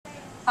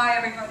Hi,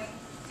 everybody.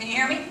 Can you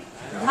hear me?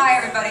 Hi,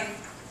 everybody.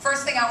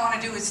 First thing I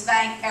want to do is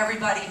thank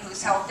everybody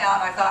who's helped out.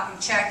 I've gotten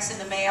checks in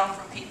the mail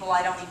from people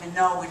I don't even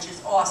know, which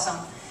is awesome.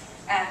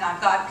 And I've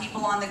got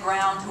people on the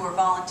ground who are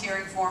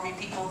volunteering for me,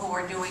 people who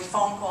are doing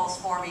phone calls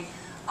for me.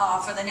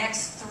 For the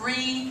next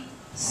 3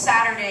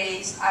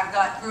 Saturdays, I've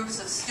got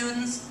groups of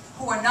students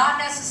who are not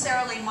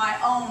necessarily my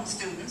own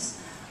students,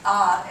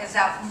 as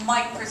that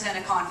might present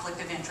a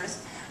conflict of interest,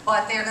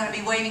 but they're going to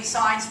be waving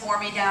signs for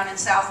me down in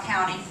South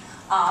County.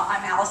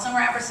 I'm Alison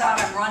Rampersad.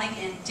 I'm running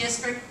in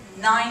District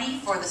 90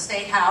 for the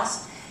State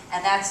House,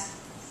 and that's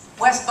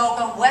West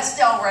Boca, West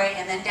Delray,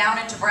 and then down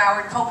into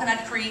Broward,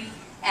 Coconut Creek,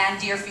 and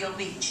Deerfield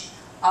Beach.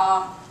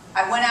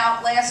 I went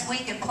out last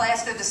week and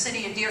plastered the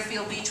city of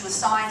Deerfield Beach with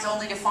signs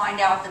only to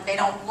find out that they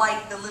don't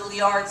like the little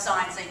yard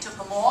signs. They took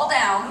them all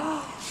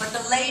down, but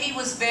the lady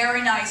was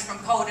very nice from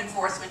code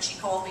enforcement. She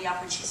called me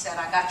up and she said,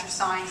 "I got your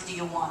signs, do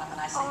you want them?" And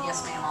I said,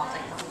 "Yes, ma'am, I'll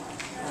take them."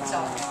 So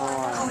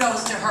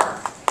kudos to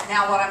her.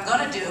 Now what I'm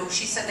going to do,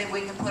 she said that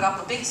we can put up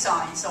a big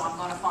sign, so I'm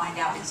going to find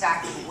out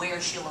exactly where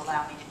she'll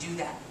allow me to do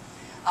that.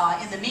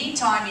 In the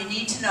meantime, you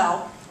need to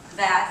know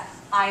that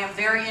I am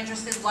very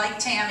interested, like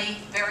Tammy,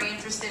 very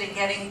interested in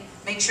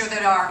make sure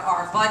that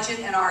our budget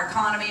and our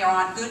economy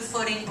are on good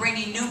footing,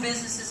 bringing new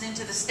businesses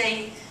into the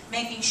state,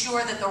 making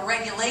sure that the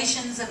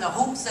regulations and the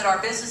hoops that our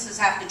businesses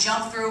have to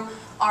jump through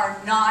are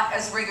not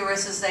as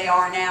rigorous as they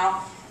are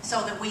now,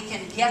 so that we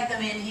can get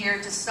them in here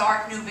to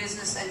start new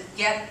business and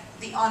get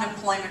the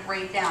unemployment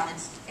rate down.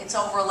 It's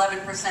over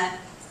 11%.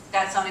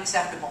 That's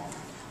unacceptable.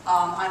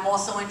 I'm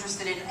also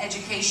interested in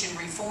education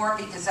reform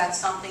because that's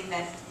something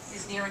that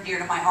is near and dear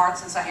to my heart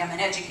since I am an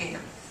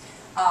educator.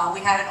 We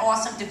had an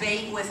awesome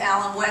debate with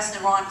Alan West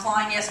and Ron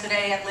Klein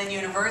yesterday at Lynn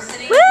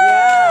University. Woo!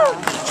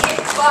 He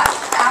kicked butt.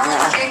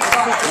 Alan kicked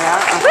butt.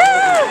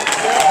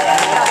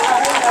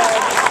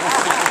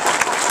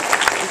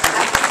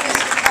 I think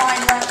Mr.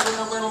 Klein left with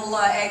a little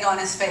egg on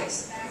his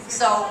face.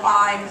 So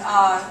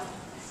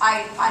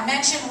I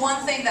mentioned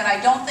one thing that I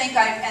don't think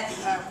I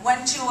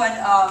went to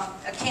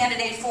a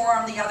candidate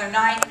forum the other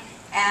night,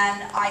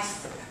 and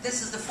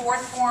this is the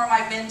 4th forum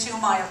I've been to.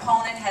 My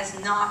opponent has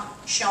not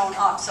shown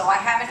up, so I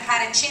haven't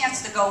had a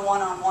chance to go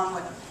one-on-one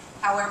with them.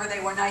 However, they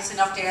were nice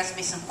enough to ask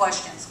me some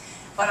questions.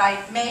 But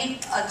I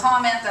made a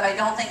comment that I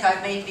don't think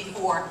I've made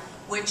before,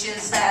 which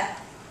is that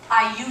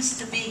I used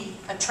to be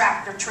a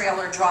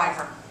tractor-trailer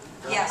driver.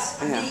 Yes,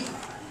 me.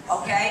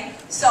 Okay?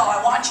 So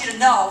I want you to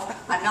know,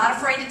 I'm not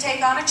afraid to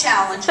take on a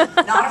challenge,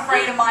 not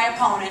afraid of my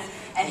opponent,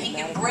 and he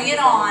can bring it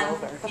on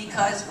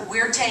because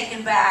we're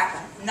taking back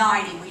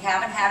 90. We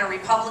haven't had a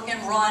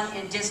Republican run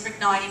in District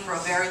 90 for a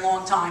very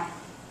long time.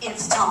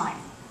 It's time.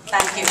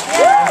 Thank you.